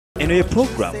Eno ye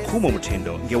program Kuuma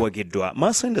Omutindo ng'ewagiddwa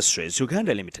Mass Industries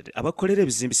Uganda Ltd abakolera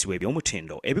ebizimbisibwa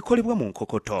eby'omutindo ebikolebwa mu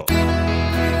nkokoto.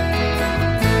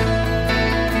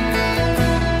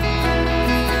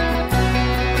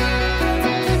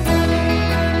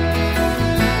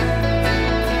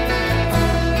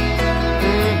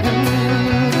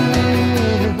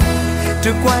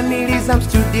 Tukwaniriza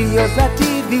studio za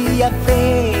TV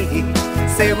yaffe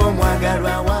sebo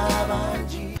mwagalwa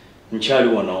wabanji Nkyali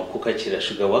wano ku Kakira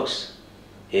Sugar Works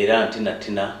era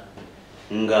ntina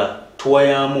nga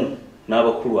tuwayamu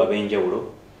n'abakulu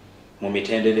ab'enjawulo mu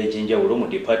mitendera egy'enjawulo mu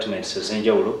departments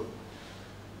ez'enjawulo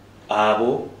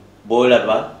abo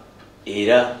bolaba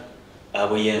era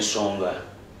abo y'ensonga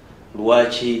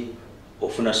lwaki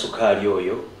ofuna sukaali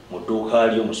oyo mu dduuka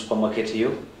lyo mu supermarket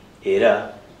yo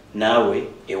era nawe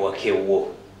ewakewo.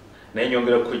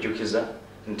 Nenyongera kujjukiza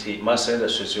nti Mass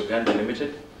Industries Uganda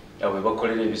Ltd abo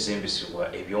bakolera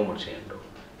ebizimbisibwa eby'omutindo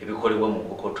ebikolebwa mu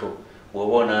nkokoto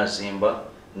bw'oba onaazimba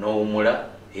n'owumula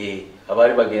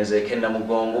abaali bagenze ekenna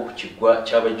mugongo ku kiggwa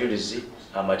ky'abajulizi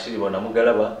amatiribo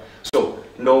namugalaba. So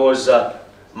ndowooza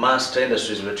Mass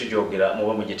Industries bwe tujogera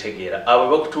muba mugitegeera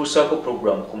abo bakutuusaako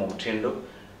program ku mutindo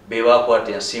be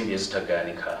bakwata ensimbi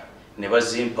ezitagaanika ne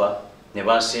bazimpa ne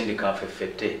bansindika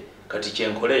nfeffette kati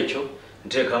kyenkola ekyo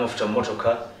nteeka amafuta mu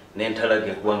motoka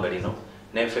n'entalaga eggwanga lino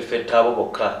n'enfeffetta abo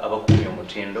bokka abakumya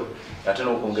omutindo ate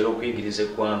n'okwongera okuyigiriza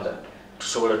eggwanga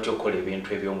tusobola tutya okukola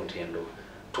ebintu eby'omutindo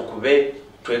tukube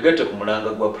twegatte ku mulanga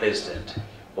gwa president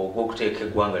ogw'okuteeka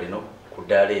eggwanga lino ku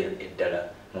ddaala eddala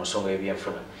mu nsonga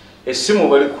y'ebyenfuna. Essimu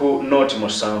bali ku nooti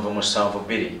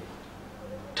 772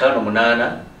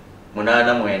 58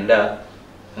 89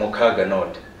 mukaaga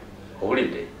nooti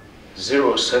owulidde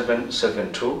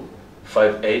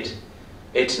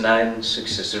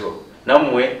 0772588960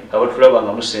 namwe abatulaba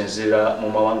nga musinziira mu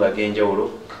mawanga ag'enjawulo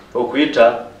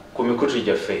okuyita ku mikutu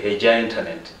gyaffe egya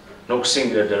internet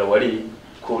n'okusingira ddala wali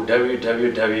ku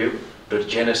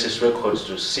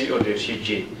www.genesisrecords.co.ug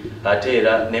ate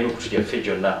era n'emikutu gyaffe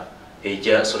gyonna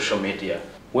egya social media.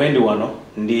 Wendi wano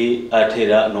ndi ate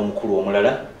era n'omukulu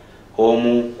omulala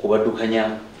omu ku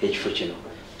baddukanya ekifo kino.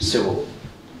 Ssebo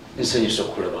nsanyusa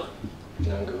okulaba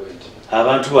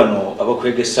abantu bano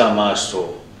abakwegesa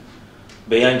amaaso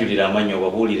beyanjulira amanyi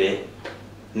obabuulire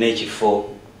n'ekifo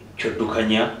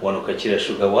ky'oddukanya wano Kakira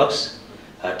Sugar Works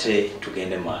ate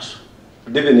tugende maaso.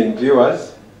 Good evening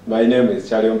viewers, my name is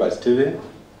Charlie Stephen.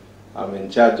 I'm in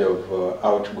charge of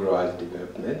outgrowers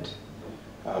development.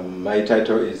 My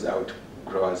title is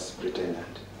outgrowers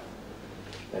superintendent.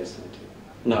 Nice to meet you.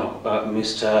 Now,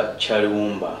 Mr.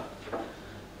 Chaliwumba,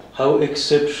 how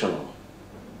exceptional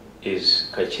is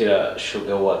Kakira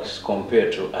Sugar Works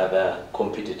compared to other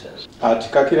competitors?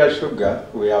 At Kakira Sugar,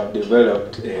 we have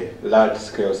developed a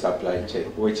large-scale supply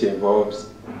chain which involves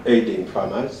aiding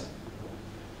farmers,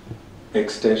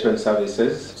 extension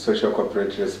services, social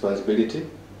corporate responsibility,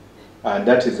 and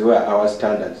that is where our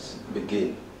standards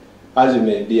begin. As you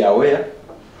may be aware,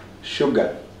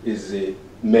 sugar is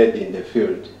made in the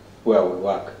field where we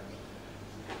work.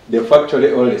 The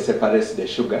factory only separates the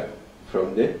sugar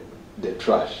from the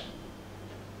trash.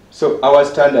 So our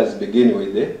standards begin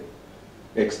with the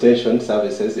extension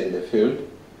services in the field,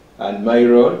 and my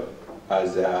role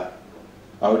as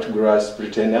outgrowers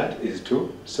superintendent is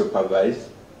to supervise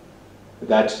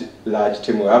that large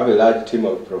team. We have a large team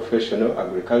of professional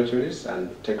agriculturists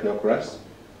and technocrats,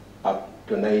 up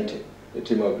to 90, a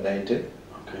team of 90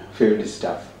 field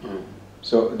staff.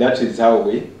 So that is how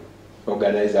we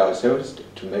organize ourselves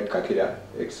to make Kakira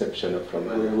exceptional from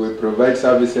others. We provide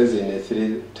services in a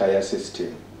 3-tier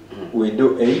system. We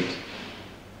do aid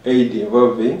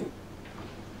involving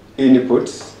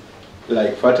inputs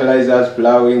like fertilizers,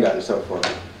 plowing, and so forth.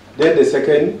 Then the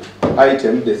second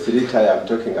item, the 3-tier I'm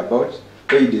talking about,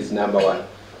 aid is number 1.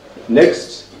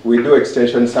 Next, we do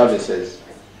extension services,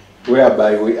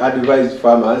 whereby we advise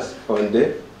farmers on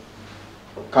the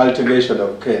cultivation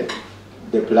of cane,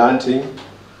 the planting,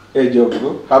 age of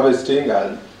harvesting,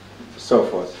 and so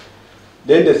forth.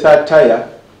 Then the 3rd tier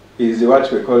is what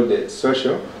we call the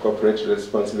social corporate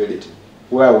responsibility,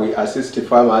 where we assist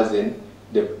farmers in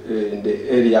the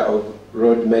area of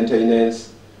road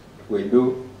maintenance. We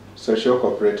do social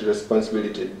corporate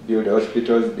responsibility, build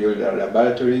hospitals, build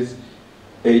laboratories,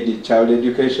 aid child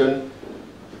education,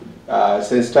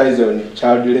 sensitize on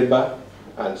child labor,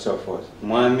 and so forth.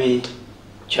 Mwami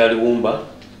Chaliwumba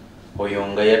oyo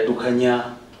nga yaddukanya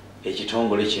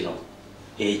ekitongole kino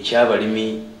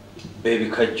eky'abalimi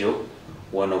b'ebikajjo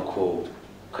wano ku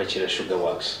Kakira Sugar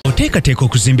Works. Oteekateeka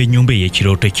okuzimba ennyumba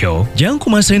ey'ekirooto kyo? Janku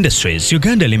Masa Industries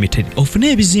Uganda Ltd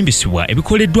ofune ebizimbisibwa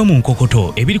ebikoleddwa mu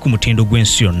nkokoto ebiri ku mutindo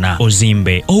gw'ensi yonna.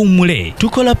 Ozimbe, owummule.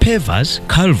 Tukola pavers,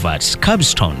 culverts,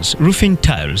 curbstones, roofing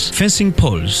tiles, fencing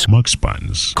poles, mark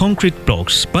spans, concrete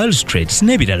blocks, balustrades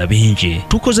n'ebirala bingi.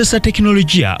 Tukozesa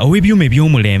tekinologiya ow'ebyuma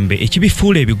eby'omulembe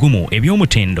ekibifuula ebigumu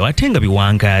eby'omutindo ate nga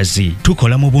biwangaazi.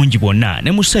 Tukola mu bungi bwonna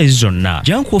ne mu sayizi zonna.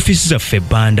 Janku ofiisi zaffe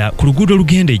ebbanda ku luguudo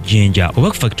olugenda Ejjinja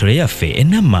oba factory yaffe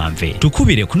ennamanve.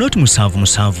 Tukubire ku noti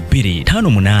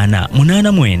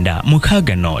 77258889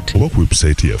 Mukaga Note. Oba ku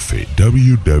website yaffe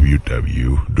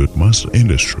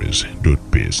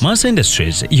www.masaindustries.biz. Masa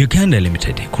Industries Uganda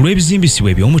Ltd ku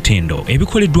lw'ebizimbisibwa eby'omutindo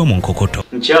ebikoleddwa mu nkokoto.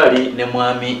 Nkyali ne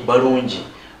mwami balungi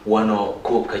wano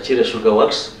ku Kakira Sugar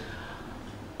Works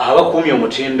abakuumye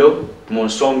omutindo mu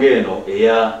nsonga eno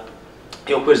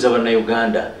ey'okwezza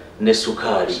bannayuganda ne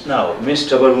sukaali. Now,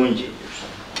 Mr. Balungi,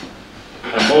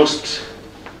 most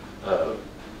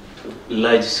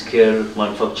large-scale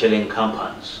manufacturing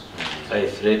companies are a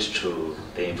threat to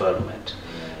the environment.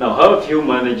 Now, how have you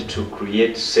managed to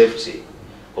create safety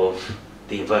of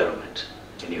the environment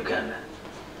in Uganda?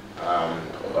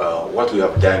 What we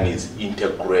have done is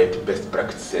integrate best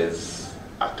practices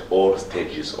at all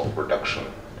stages of production.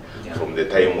 Yeah. From the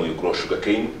time we grow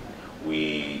sugarcane,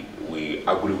 we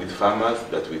agree with farmers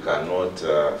that we cannot,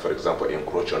 for example,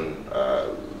 encroach on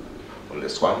the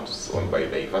swamps, on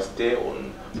biodiversity,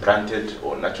 on planted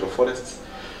or natural forests.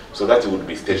 So that would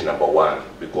be stage number one,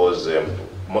 because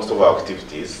most of our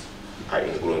activities are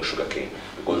in growing sugarcane,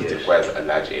 because it requires a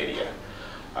large area.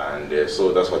 And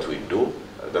so that's what we do.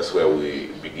 That's where we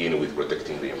begin with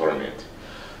protecting the environment.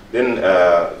 Then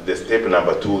the step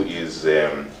number two is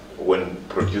when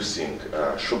producing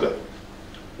sugar,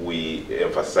 we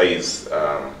emphasize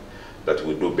that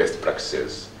we do best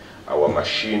practices. Our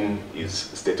machine is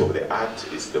state-of-the-art.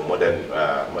 It's the modern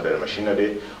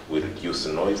machinery. We reduce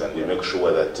noise and we make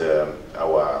sure that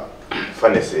our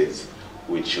furnaces,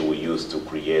 which we use to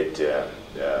create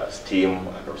steam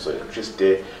and also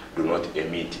electricity, do not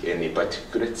emit any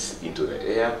particulates into the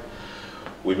air.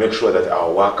 We make sure that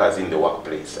our workers in the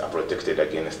workplace are protected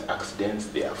against accidents.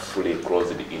 They are fully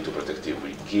clothed into protective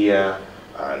gear,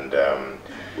 and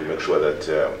we make sure that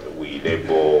we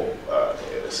label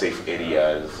safe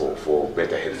areas for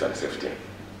better health and safety.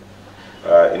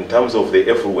 In terms of the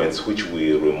effluents which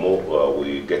we remove,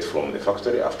 we get from the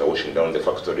factory after washing down the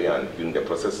factory and doing the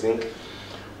processing,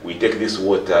 we take this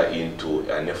water into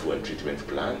an effluent treatment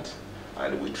plant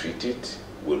and we treat it.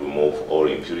 We remove all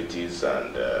impurities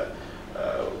and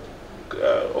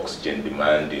oxygen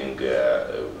demanding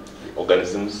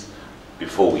organisms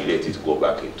before we let it go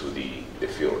back into the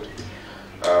field.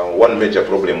 One major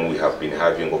problem we have been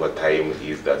having over time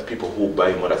is that people who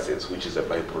buy molasses, which is a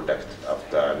byproduct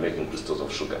after making crystals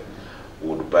of sugar,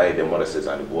 would buy the molasses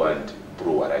and go and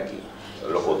brew waragi,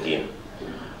 local cane.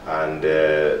 And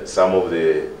some of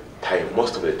the time,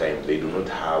 most of the time, they do not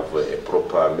have a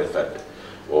proper method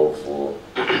of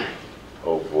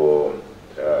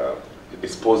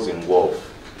disposing of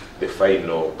the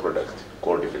final product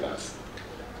called villans.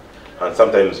 And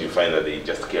sometimes you find that they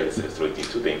just carelessly throw it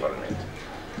into the environment.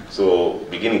 So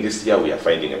beginning this year, we are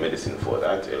finding a medicine for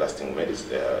that, a lasting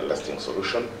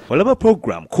solution. Olaba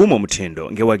program kuuma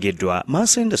omutindo ngewageddwa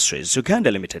Masa Industries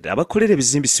Uganda Ltd abakolera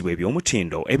ebizimbisibwa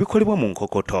eby'omutindo ebikolebwa mu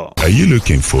nkokoto. Are you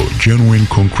looking for genuine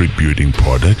concrete building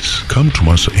products? Come to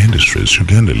Masa Industries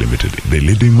Uganda Ltd, the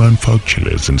leading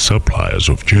manufacturers and suppliers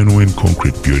of genuine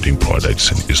concrete building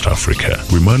products in East Africa.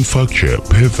 We manufacture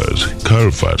pavers,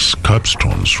 culverts,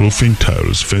 capstones, roofing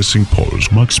tiles, fencing poles,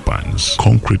 mark spans,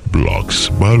 concrete blocks,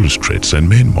 balustrades, and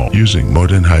many more, using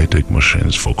modern high-tech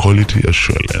machines for quality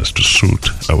assurance to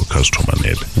suit our customer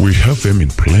need. We have them in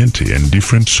plenty and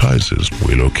different sizes.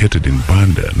 We're located in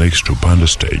Banda, next to Banda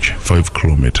Stage, 5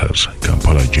 kilometers,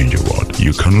 Kampala Ginger Road.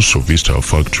 You can also visit our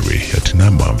factory at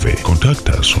Namamve. Contact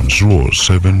us on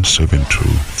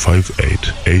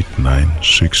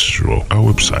 0772588960. Our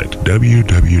website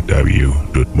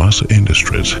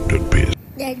www.masaindustries.biz.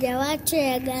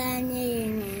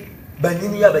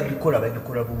 Banini abagikola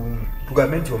bulungi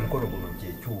tugambe nti omukolo guno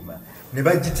ky'ekyuma ne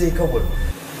bagiteeka wano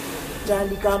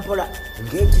tandika mpola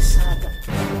ng'ekisaata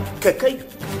kekai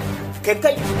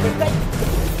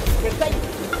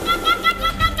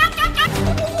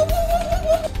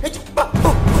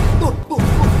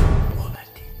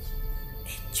obadde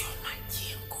ekyuma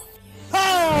ky'enkumi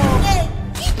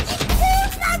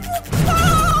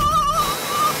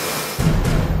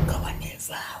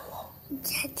kawaneevaawo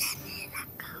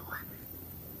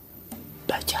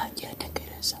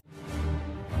bakyajetegereza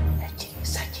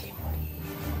ekisa kiri muli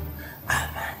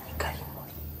amaanyi gali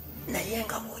muli naye naye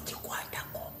nga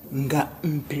bw'ogikwatako nga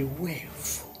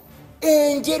mpeweefu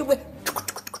enjerwe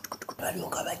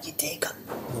balyoka bagiteeka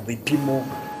mu bipimo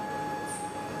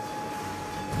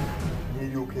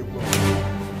neryokebwa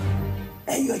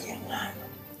eyo yeŋŋaano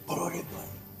ololebwa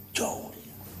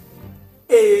gyowulira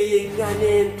eyo yeŋŋaano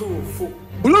entuufu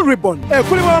Blue Ribbon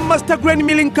ekolebwa Master Grain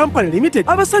Milling Company Limited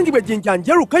abasangibwa ejjinja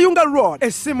Njeru Kayunga Road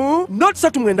essimu not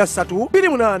 393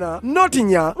 28 not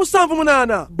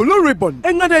 478 Blue Ribbon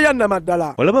enganda ya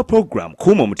namaddala olaba program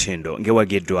kuuma omutindo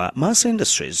ngewagiddwa Mass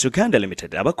Industries Uganda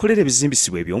Limited abakolera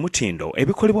ebizimbisibwa eby'omutindo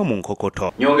ebikolebwa mu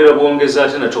nkokoto nyongera bwongeza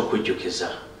ate nate okujjukiza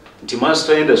nti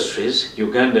Master Industries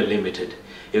Uganda Limited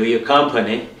eyo ye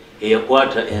company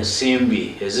eyakwata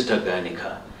ensimbi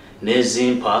ezitagaanika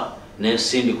n'ezimpa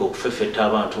n'ensindika okufeffetta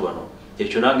abantu bano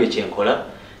ekyo nange kyenkola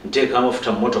nteeka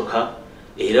amafuta mu motoka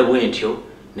era bwe ntyo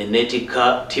ne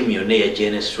neetikka ttiimu yonna eya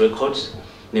GNS Records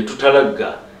ne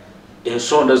tutalagga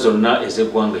ensonda zonna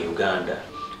ez'eggwanga Uganda.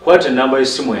 Kwata ennamba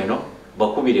y'essimu eno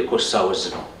bakubireko ssaawa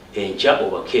zino enkya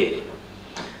obakeere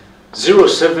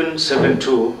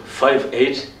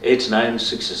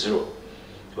 0772588960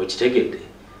 okitegedde.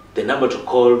 The number to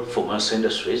call for Mass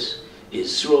Industries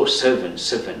is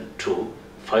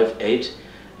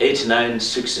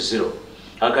 0772588960.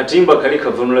 Akatimba kali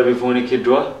kavunula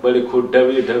bivuunikiddwa bali ku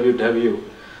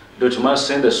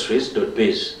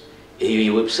www.massindustries.biz. Eyo ye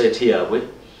website yaabwe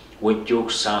wejja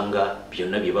okusanga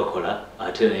byonna bye bakola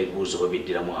ate n'ebibuuzo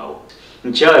babiddiramu awo.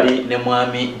 Nkyali ne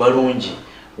mwami balungi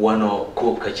wano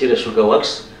ku Kakira Sugar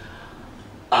Works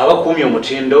abakuumya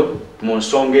omutindo mu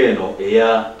nsonga eno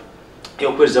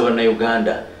eyokweza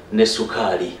bannayuganda ne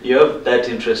sukaali. You have that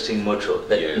interesting motto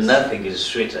that yes. Nothing is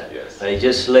sweeter. Yes. I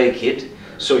just like it.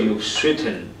 So you've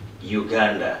sweetened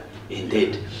Uganda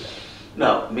indeed.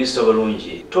 Now, Mr.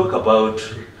 Balungi, talk about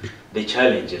the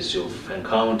challenges you've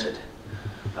encountered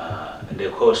in the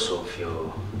course of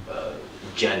your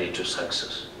journey to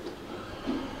success.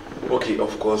 Okay,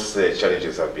 of course,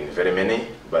 challenges have been very many,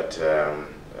 but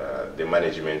the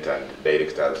management and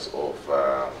directors of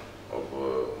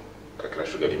Kakira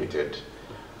Sugar Limited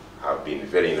have been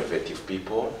very innovative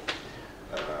people.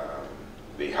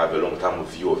 They have a long-term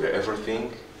view of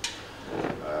everything.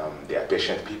 They are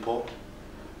patient people.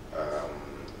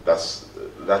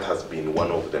 That has been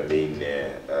one of the main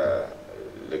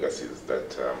legacies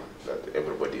that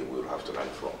everybody will have to learn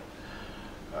from.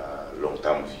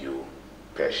 Long-term view,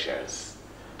 patience,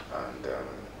 and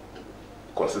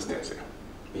consistency.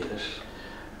 Yes.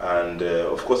 And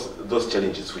of course, those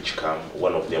challenges which come,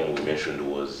 one of them we mentioned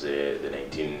was the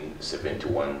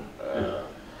 1971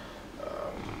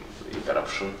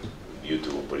 interruption due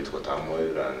to political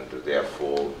turmoil and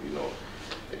therefore,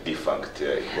 a defunct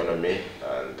economy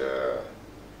and,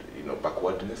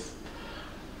 backwardness.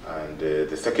 And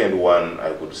the second one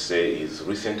I would say is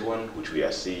recent one, which we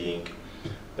are seeing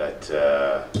that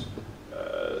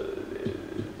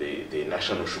the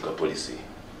national sugar policy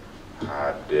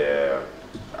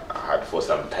had for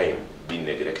some time been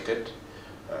neglected.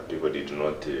 People did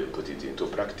not put it into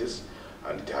practice,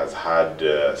 and it has had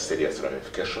serious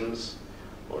ramifications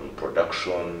on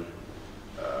production,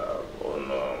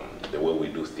 on the way we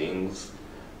do things.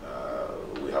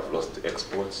 We have lost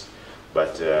exports,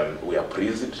 but we are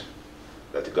pleased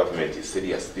that the government is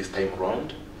serious this time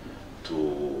around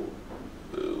to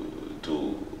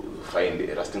find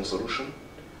a lasting solution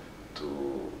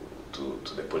to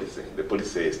the policy. The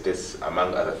policy states,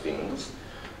 among other things,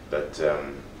 that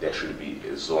there should be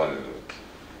a zoning,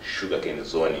 sugarcane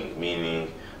zoning,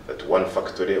 meaning that one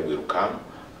factory will come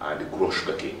and grow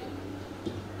sugarcane.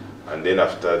 And then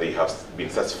after they have been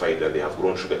satisfied that they have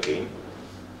grown sugarcane,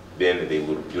 then they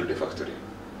will build the factory.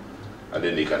 And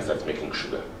then they can start making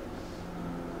sugar.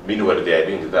 Meanwhile, they are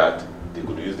doing that, they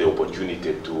could use the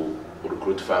opportunity to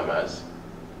recruit farmers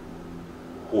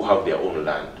who have their own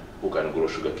land, who can grow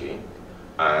sugarcane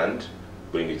and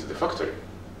bring it to the factory.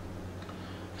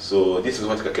 So this is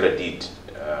what Kakira did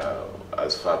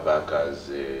as far back as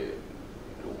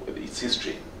its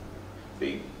history.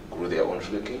 They grew their own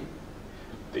sugarcane,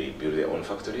 they built their own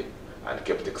factory, and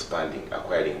kept expanding,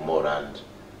 acquiring more land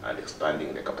and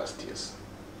expanding the capacities.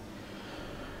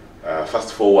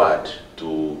 Fast forward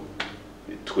to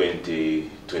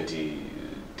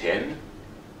 2010,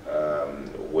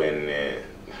 when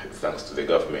thanks to the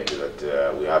government that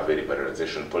we have a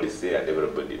liberalization policy and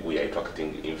we are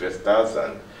attracting investors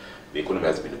and the economy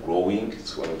has been growing.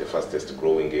 It's one of the fastest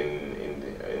growing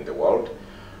in the world.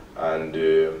 And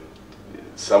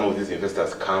some of these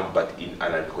investors come but in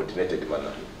an uncoordinated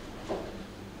manner.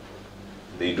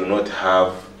 They do not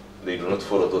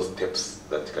follow those steps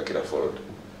that Kakira followed.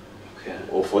 Okay.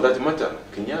 Or for that matter,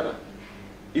 Kenyara,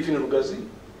 even Rugazi.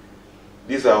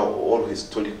 These are all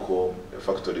historical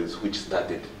factories which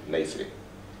started nicely,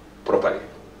 properly,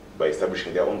 by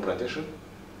establishing their own plantation.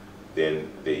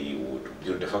 Then they would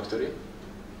build a factory.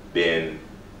 Then,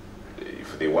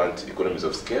 if they want economies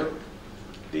of scale,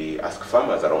 they ask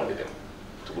farmers around them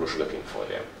to grow sugarcane for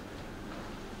them.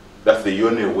 That's the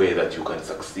only way that you can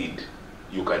succeed,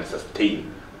 you can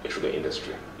sustain a sugar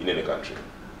industry in any country.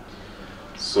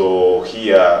 So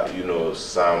here, you know,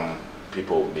 some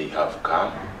people may have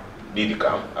did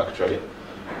come actually,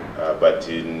 but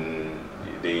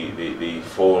they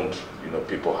found, you know,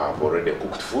 people have already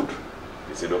cooked food.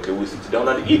 They said, okay, we sit down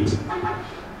and eat.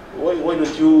 Why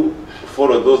don't you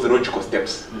follow those logical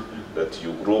steps that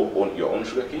you grow on your own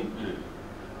sugarcane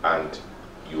and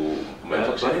you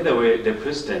manufacture? By the way, the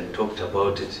president talked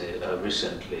about it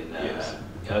recently, yes.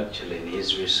 Actually in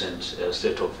his recent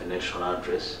State of the Nation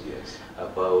address, Yes.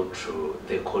 about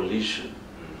the coalition.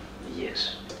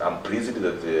 Yes. I'm pleased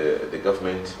that the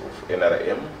government of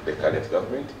NRM, the current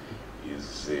government,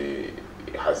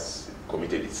 has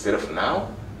committed itself now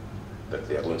that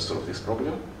they are going to solve this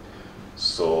problem.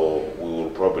 So we will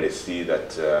probably see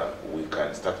that we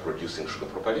can start producing sugar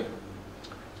properly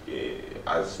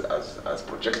as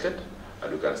projected,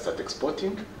 and we can start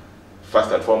exporting.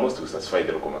 First and foremost, we satisfy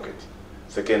the local market.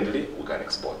 Secondly, we can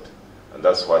export, and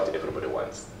that's what everybody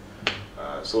wants.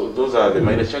 So those are the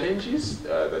minor challenges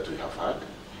that we have had.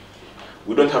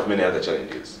 We don't have many other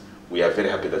challenges. We are very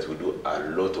happy that we do a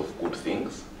lot of good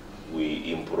things.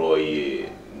 We employ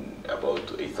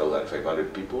about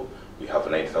 8,500 people. We have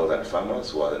 9,000 farmers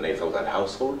who are 9,000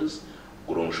 households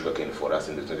growing sugarcane for us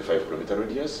in the 25-kilometer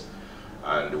radius,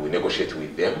 and we negotiate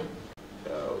with them.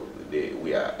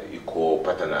 We are equal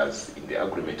partners in the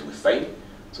agreement we sign,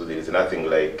 so there is nothing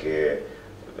like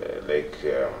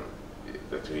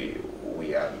that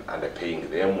we are underpaying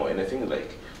them or anything.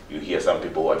 Like you hear some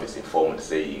people who are misinformed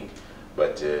saying,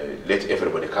 but let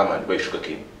everybody come and buy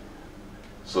sugarcane,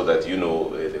 so that, you know,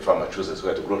 the farmer chooses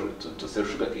where to grow to sell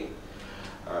sugarcane.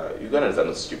 Ugandans are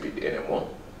not stupid anymore.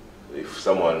 If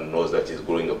someone knows that he's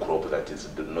growing a crop that is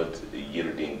not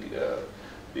yielding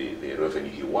the revenue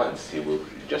he wants, he will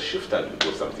just shift and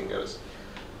do something else.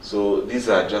 So these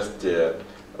are just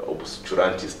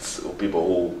obscurantists, or people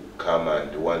who come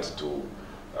and want to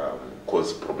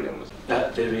cause problems.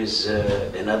 There is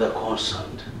another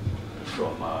concern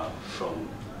from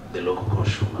the local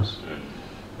consumers,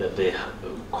 that the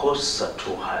costs are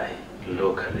too high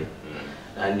locally,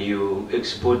 and you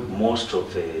export most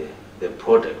of the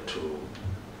product to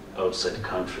outside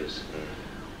countries.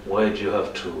 Why do you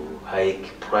have to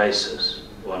hike prices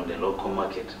on the local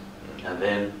market and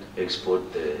then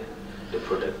export the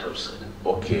product outside?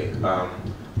 Okay,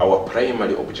 our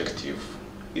primary objective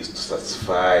is to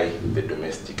satisfy the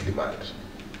domestic demand.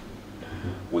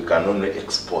 We can only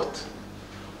export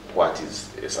what is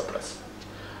a surplus.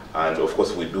 And of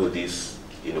course we do this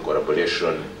in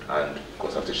collaboration and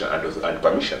consultation and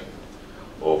permission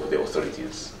of the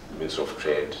authorities, Ministry of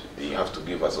Trade. They have to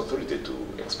give us authority to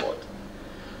export.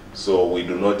 So we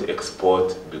do not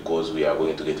export because we are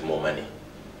going to get more money.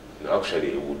 You know,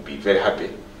 actually, we would be very happy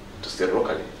to sell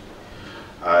locally.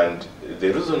 And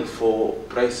the reason for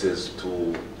prices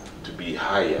to be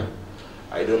higher,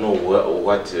 I don't know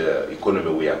what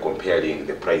economy we are comparing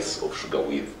the price of sugar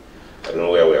with. I don't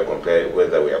know where we are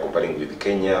whether we are comparing with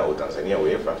Kenya or Tanzania,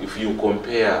 wherever. If you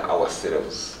compare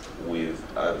ourselves with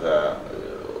other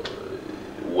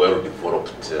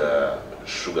well-developed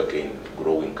sugarcane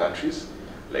growing countries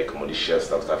like Mauritius,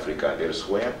 South Africa, and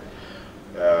elsewhere,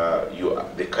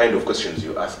 the kind of questions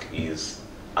you ask is,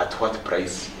 at what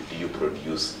price do you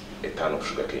produce a ton of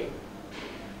sugarcane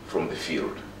from the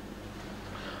field?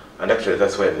 And actually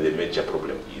that's where the major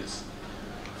problem is.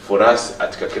 For us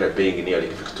at Kakira, being near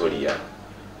Lake Victoria,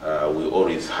 we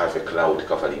always have a cloud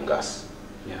covering us.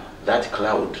 Yeah. That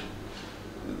cloud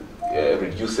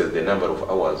reduces the number of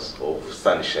hours of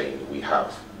sunshine we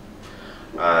have.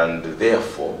 And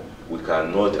therefore, we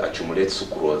cannot accumulate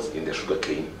sucrose in the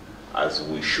sugarcane as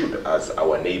we should, as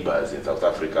our neighbors in South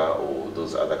Africa or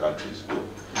those other countries do.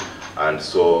 And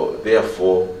so,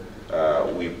 therefore,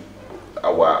 our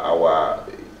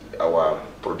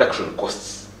production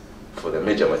costs for the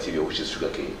major material, which is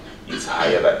sugarcane, is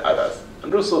higher than others.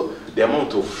 And also, the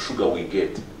amount of sugar we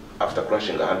get after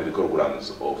crushing 100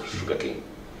 kilograms of sugarcane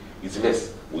is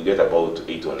less. We get about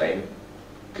 8 or 9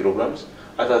 kilograms.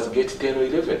 Others get 10 or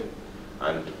 11.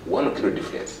 And 1 kilo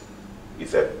difference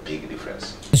is a big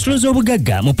difference. Ensulo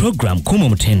z'obugagga mu program Kuma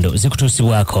Mutendo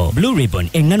zikutuusibwako Blue Ribbon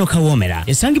engano kawomera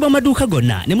esangibwa amaduuka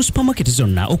gonna ne mu supermarket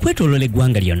zonna okwetooloola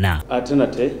eggwanga lyonna. Ate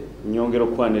nate nyongera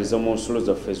okwaniriza mu nsulo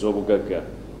zaffe ez'obugagga.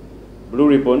 Blue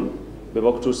Ribbon be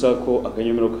bakutuusaako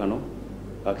akanyomero kano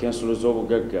ak'ensulo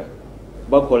z'obugagga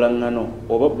bakola ngano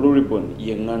oba blue ribbon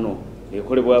ye ngano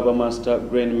ekolebwa aba master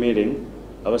grain milling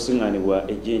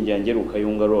abasiŋŋaanibwa ejjinja njeru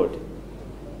Kayunga Road.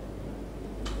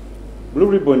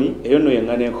 Blue ribbon eyo nno ye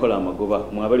ngano ekola amagoba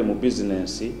mwabali mu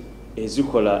bizinensi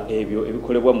ezikola ebyo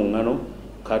ebikolebwa mu ngano.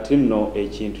 Kati nno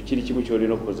ekintu kiri kimu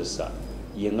kyolina okukozesa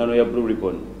ye ngano ya blue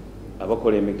ribbon.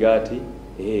 Abakola emigaati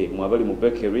mwabali mu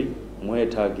bakery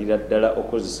mwetaagira ddala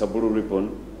okozesa blue ribbon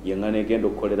ye ngano egenda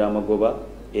okukolera amagoba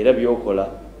era byokola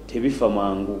tebifa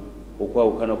mangu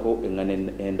okwawukanako engano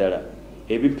endala.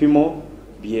 Ebipimo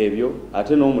byebyo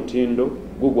ate n'omutindo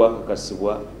gwo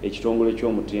gwakakasibwa ekitongole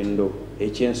ky'omutindo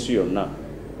ekyensi yonna.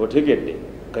 Otegedde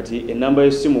kati enamba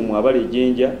y'essimu mwabali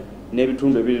ejjinja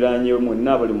n'ebitundu ebiriraanyewo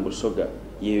mwenna abali mu Busoga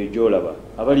yeyo gy'olaba.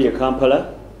 Abali e Kampala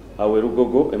awo e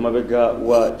Lugogo emabega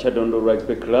wa Kyadondo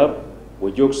Rugby Club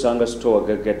wojja okusanga store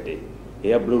gaggadde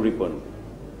eya blue ribbon.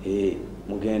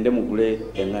 Mugende mugule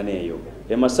engano eyo.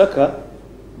 E Masaka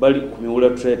bali ku Miwula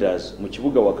Traders mu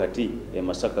kibuga wakati e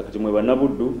Masaka kati mwe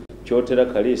Banabuddu Kyotera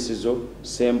Kaliisizo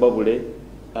Sembabule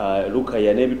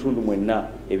Lukaya n'ebitundu mwenna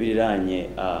ebiriraanye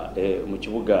mu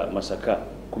kibuga Masaka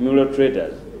ku Miwula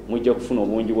Traders mujja kufuna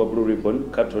obungi bwa blue ribbon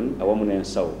carton awamu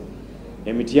n'ensawo.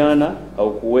 Emityana awo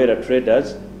kuweera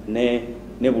Traders ne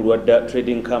Bulwadda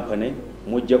Trading Company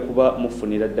mujja kuba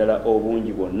mufunira ddala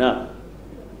obungi bwonna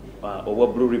obwa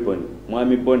blue ribbon.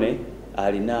 Mwami Bone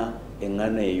alina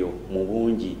engano eyo mu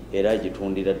bungi era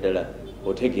agitundira ddala.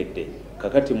 Otegedde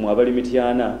kakati mu abali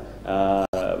Mityana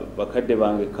bakadde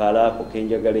bange kaalaako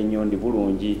kenjagala ennyo ndi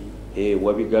bulungi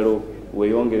wabigalo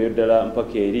weyongere ddala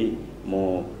mpaka eri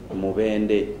mu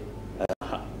Bende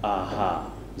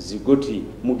Zigoti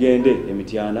mugende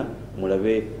Emityana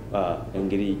mulabe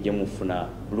engeri gye mufuna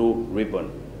blue ribbon.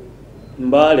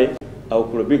 Mbale awo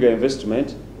ku Bigger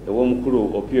Investment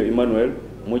ew'omukulu Opio Emmanuel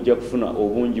mujja kufuna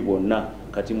obungi bwonna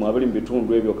kati mwabali mu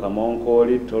bitundu ebyo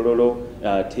Kamonkoli, Tololo,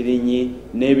 Tirinyi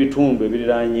n'ebitundu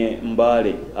ebiriraanye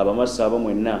Mbale abamasa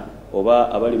abamwenna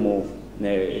oba abali mu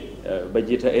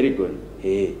bagiyita Erigon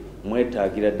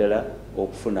mwetaagira ddala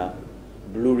okufuna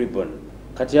blue ribbon.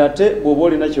 Kati ate bw'oba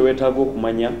olina kye weetaaga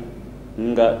okumanya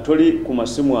nga toli ku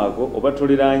masimu ago oba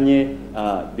toliraanye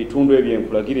bitundu ebyo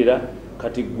enkulagirira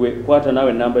kati gwe kwata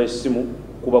naawe ennamba y'essimu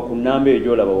kuba ku nnamba eyo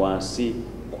gy'olaba wansi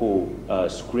ku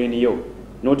screen yo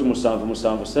noti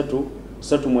 773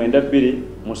 392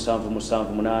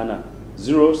 778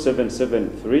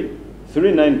 0773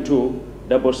 392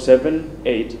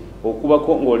 778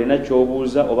 okubako ng'olina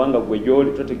ky'obuuza obanga gwe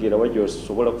gy'oli totegeera wa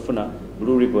gy'osobola kufuna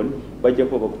blue ribbon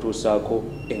bajjako bakutuusaako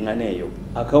engano eyo.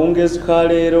 Akawungeezi ka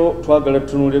leero twagala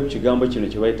tutunuulire ku kigambo kino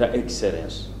kye bayita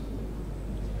excellence.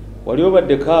 Wali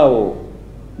obaddeko awo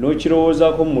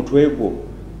n'okirowoozaako mu mutwe gwo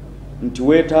nti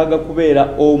weetaaga kubeera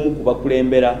omu ku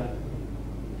bakulembera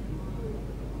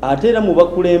ate era mu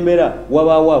bakulembera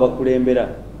wabaawo abakulembera.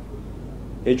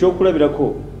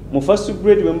 Ekyokulabirako mu first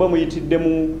grade bwe mba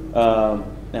muyitiddemu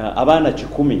abaana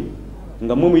 100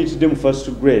 nga mwe muyitidde mu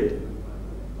first grade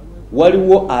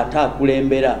waliwo ate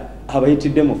akulembera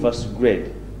abayitidde mu first grade.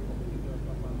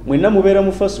 Mwenna mubeera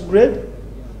mu first grade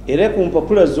era ku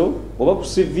mpapula zo oba ku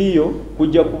CV yo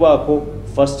kujja kubaako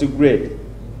first grade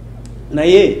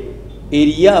naye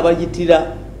eriyo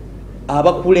abayitira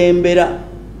abakulembera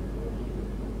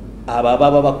abo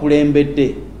ababa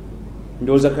bakulembedde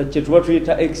ndowooza kye tuba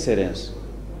tuyita excellence.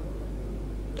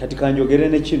 Kati kanjogere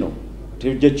ne kino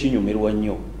tujja kinyumirwa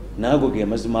nnyo naago ge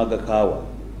mazima agakaawa.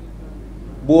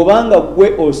 Bw'obanga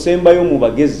gwe osembayo mu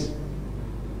bagezi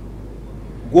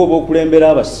gwoba okulembera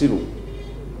abasiru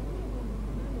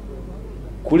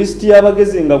ku lisiti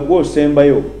y'abagezi nga gwe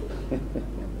osembayo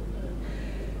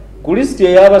ku lisiti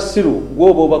ey'abasiru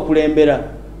gwoba obakulembera.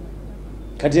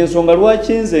 Kati ensonga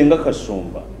lwaki nze nga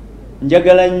Kasumba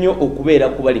njagala nnyo okubeera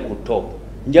ku bali ku top,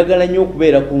 njagala nnyo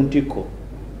okubeera ku ntikko.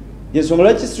 Ensonga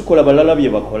lwaki sikola balala bye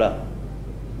bakola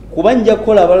kuba nja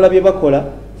kukola abalala bye bakola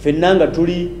ffenna nga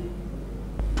tuli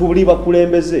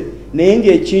bakulembeze naye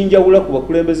ng'ekinjawula ku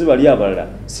bakulembeze bali abalala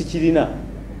sikirina.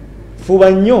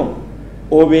 Fuba nnyo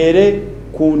obeere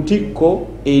ku ntikko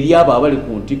eri abo abali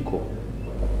ku ntikko.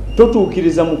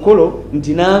 Totuukiriza mukolo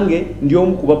nti nange ndi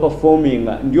omu kuba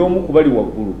performinga ndi omu kubali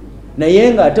waggulu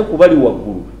naye nga ate kubali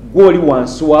waggulu gw'oli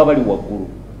wansi w'abali waggulu.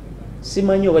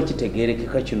 Simanyi oba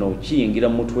kitegeerekeka kino kiyingira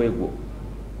mu mutwe gwo.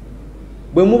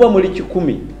 Bwe muba muli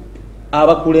 100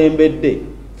 abakulembedde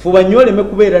fuba nnyo oleme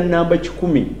kubeera nnamba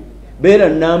 100 beera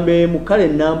nnamba emu kale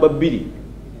nnamba 2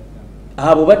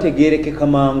 abo bategeerekeka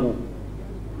mangu.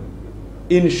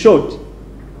 In short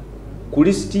ku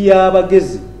lisiti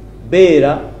y'abagezi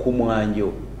beera ku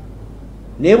mwanjo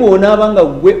naye bw'onaaba nga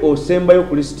gwe osembayo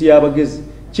ku lisiti y'abagezi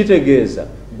kitegeeza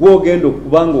gwogenda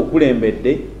okubanga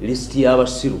okulembedde lisiti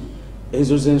y'abasiru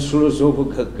ezo z'ensulo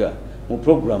z'obugagga mu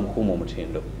program Kuuma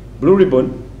Omutindo. Blue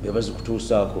Ribbon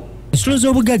bebazikutuusaako. Ensulo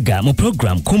z'obugagga mu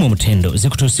program Kuuma Omutindo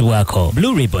zikutuusibwako.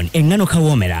 Blue Ribbon engano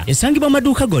kawoomera esangibwa mu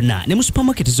maduuka gonna ne mu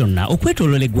supermarket zonna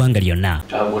okwetooloola eggwanga lyonna.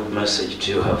 What message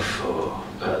do you have for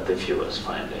the viewers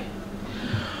finally?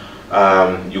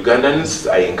 Ugandans,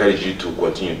 I encourage you to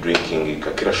continue drinking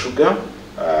Kakira sugar.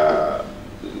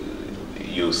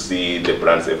 You see the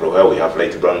brands everywhere. We have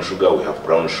light brown sugar, we have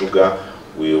brown sugar.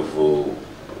 We've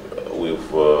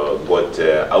got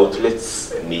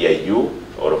outlets near you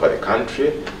all over the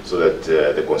country so that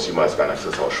the consumers can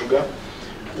access our sugar.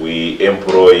 We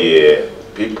employ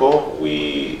people.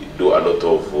 We do a lot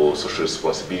of social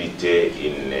responsibility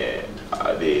in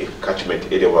the catchment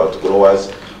area of our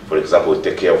growers. For example, we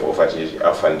take care of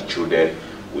orphan children.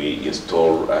 We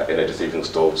install energy saving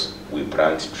stoves. We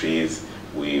plant trees.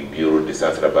 We build the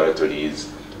science laboratories.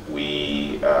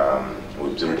 We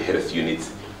build health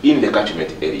units in the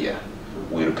catchment area.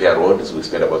 We repair roads. We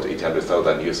spend about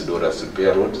 $800,000 to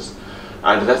repair roads,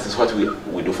 and that is what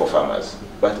we do for farmers.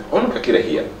 But on Kakira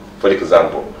here, for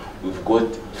example, we've got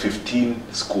 15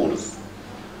 schools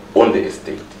on the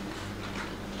estate,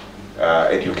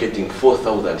 educating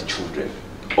 4,000 children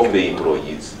of the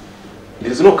employees.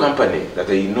 There is no company that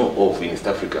I know of in East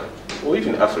Africa or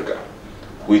even Africa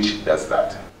which does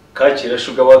that. Kakira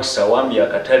Sugar Works awambi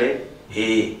akatale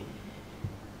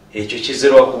ekyo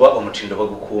kizerwa kuba omutindo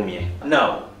bagukuumye.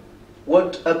 Now,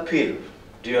 what appeal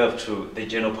do you have to the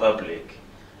general public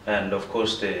and of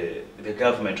course the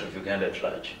government of Uganda at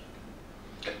large?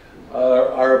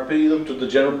 Our appeal to the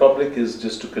general public is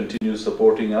just to continue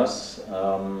supporting us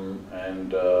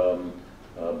and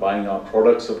buying our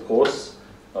products, of course.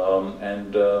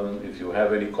 If you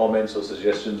have any comments or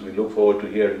suggestions, we look forward to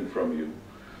hearing from you.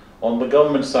 On the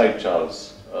government side,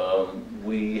 Charles,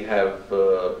 we have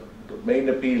the main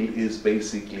appeal is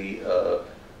basically a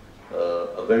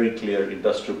very clear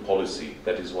industrial policy.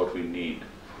 That is what we need.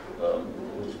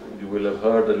 You will have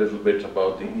heard a little bit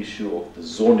about the issue of the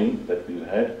zoning that we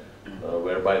had,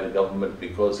 whereby the government,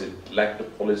 because it lacked a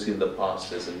policy in the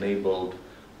past, has enabled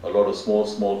a lot of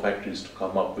small factories to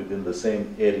come up within the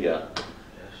same area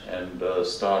and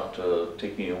start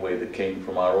taking away the cane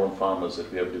from our own farmers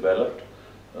that we have developed.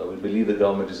 We believe the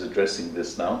government is addressing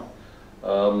this now.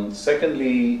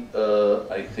 Secondly,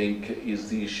 I think is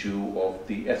the issue of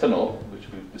the ethanol, which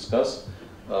we've discussed.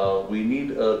 We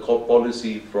need a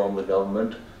policy from the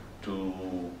government to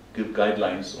give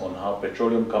guidelines on how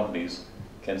petroleum companies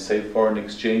can save foreign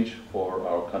exchange for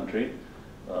our country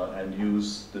and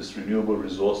use this renewable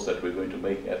resource that we're going to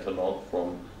make ethanol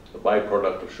from the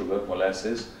byproduct of sugar,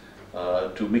 molasses,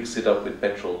 to mix it up with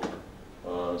petrol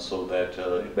so that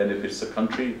it benefits the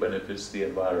country, benefits the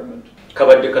environment.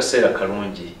 Kabadde kaseera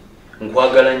kalungi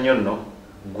nkwagala nnyo nno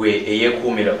gwe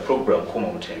eyeekuumira program Kuuma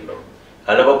Omutindo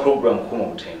alaba program Kuuma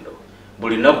Omutindo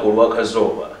buli nnaku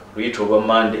olwakazooba luyita olwa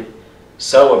Monday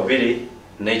ssaawa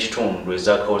 2:30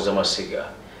 ez'akawuza masiga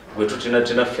gwe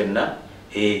tutinatena ffenna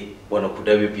wano ku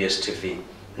WPS TV.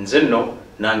 Nze nno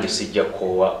nange sijja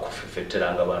koowa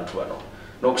kufeffetteranga bantu bano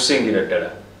n'okusingira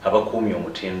ddala abakuumye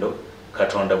omutindo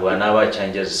Katonda bw'anaaba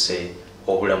akyanjazise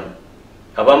obulamu.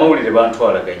 Abamawulire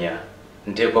bantwalaganya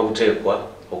nteekwa buteekwa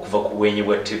okuva ku bwenyi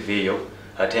bwa TV yo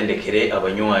atendekere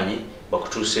abanywanyi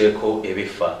bakutuuseeko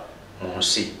ebifa mu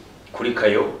nsi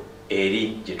kulikayo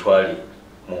eri gye twali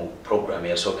mu program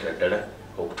yasookera ddala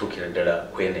okutuukira ddala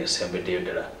kwene esembeddeyo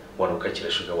ddala wano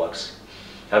Kakira Sugar Works.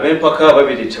 Ab'empaka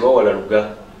ababiri tebawalaluga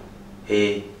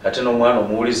ate n'omwana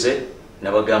omuwulize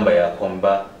nabagamba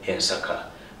yakomba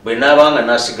ensaka. Bwe naabanga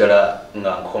nasigala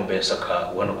nga nkomba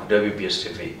ensaka wano ku WPS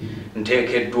TV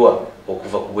nteekeddwa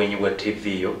okuva ku bwenyi bwa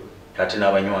TV yo ate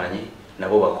n'abanywanyi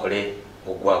nabo bakole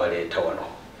ogwabaleeta wano.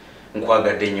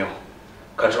 Nkwagadde nnyo.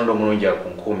 Katonda omulungi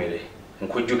akunkuumire.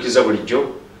 Nkujjukiza bulijjo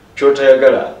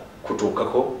ky'otayagala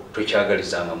kutuukako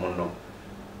tokyagalizanga munno.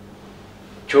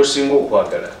 Ky'osinga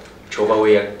okwagala ky'oba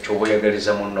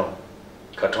oyagaliza munno.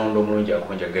 Katonda omulungi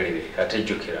akunjagalire ate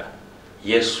jjukira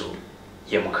Yesu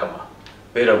ye Mukama.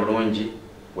 Beera bulungi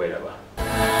weeraba.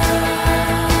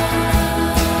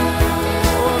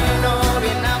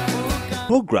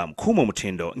 Program Kuuma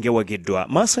Omutindo ng'ewagiddwa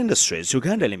Mass Industries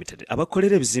Uganda Ltd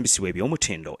abakolera ebizimbisibwa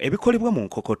eby'omutindo ebikolebwa mu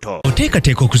nkokoto.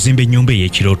 Oteekateeka okuzimba ennyumba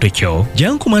ey'ekirooto kyo?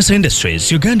 Jjangu ku Mass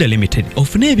Industries Uganda Ltd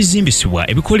ofune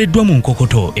ebizimbisibwa ebikoleddwa mu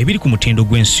nkokoto ebiri ku mutindo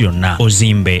gw'ensi yonna.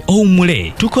 Ozimbe,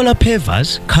 owummule. Tukola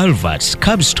pavers, culverts,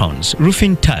 curbstones,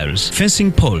 roofing tiles,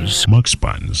 fencing poles,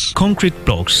 Maxpans, concrete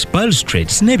blocks,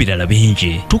 balustrades n'ebirala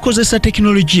bingi. Tukozesa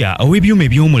tekinologiya ow'ebyuma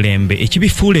eby'omulembe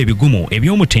ekibifuula ebigumu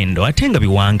eby'omutindo ate nga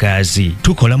biwangaazi.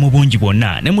 tukola mu bungi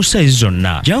bwonna ne mu saizi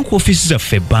zonna. Jjangu ku ofiisi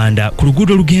zaffe Banda ku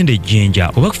luguudo olugenda Ejjinja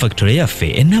oba ku factory yaffe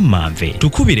e Namanve.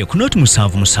 Tukubire ku note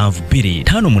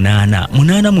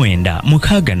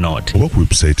 77725889 note. Oba ku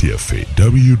website yaffe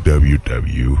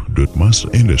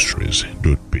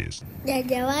www.masterindustries.biz.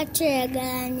 Jaja watu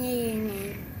yagalanye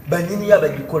yenye. Banyini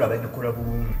abagikola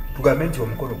bulungi. Tugambe nti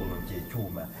omukono guno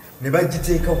ky'ekyuma ne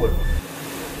bagiteeka wano.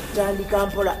 Tandika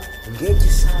mpola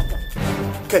ng'ekisaaga.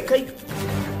 Kekayo.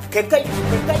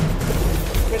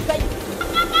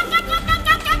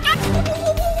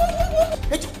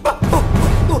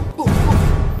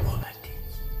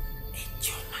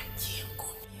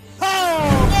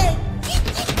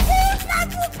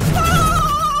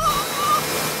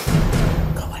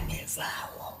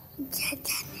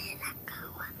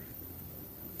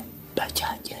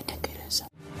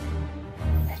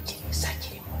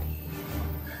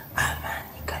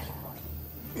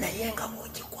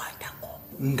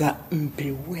 Nga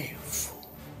mpeweefu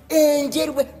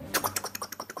enjerwe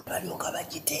balyoka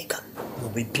bagiteeka mu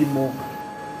bipimo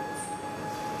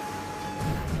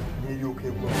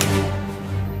nebyokebwa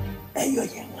eyo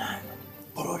yeŋŋaano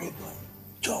ololebwa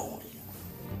kyowulira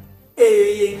eyo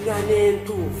yeŋŋaano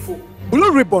entuufu.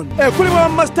 Blue Ribbon ekolebwa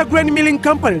Master Grain Milling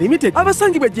Company Limited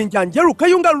abasangibwa Ejjinja Njeru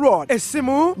Kayunga Road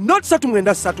essimu not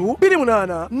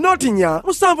 393 not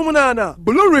 478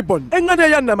 Blue Ribbon enganda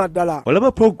ya Namaddala.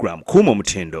 Olaba program kuuma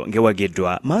omutindo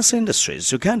ng'ewagiddwa Mass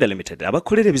Industries Uganda Limited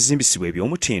abakolera ebizimbisibwa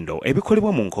eby'omutindo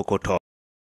ebikolebwa mu nkokoto.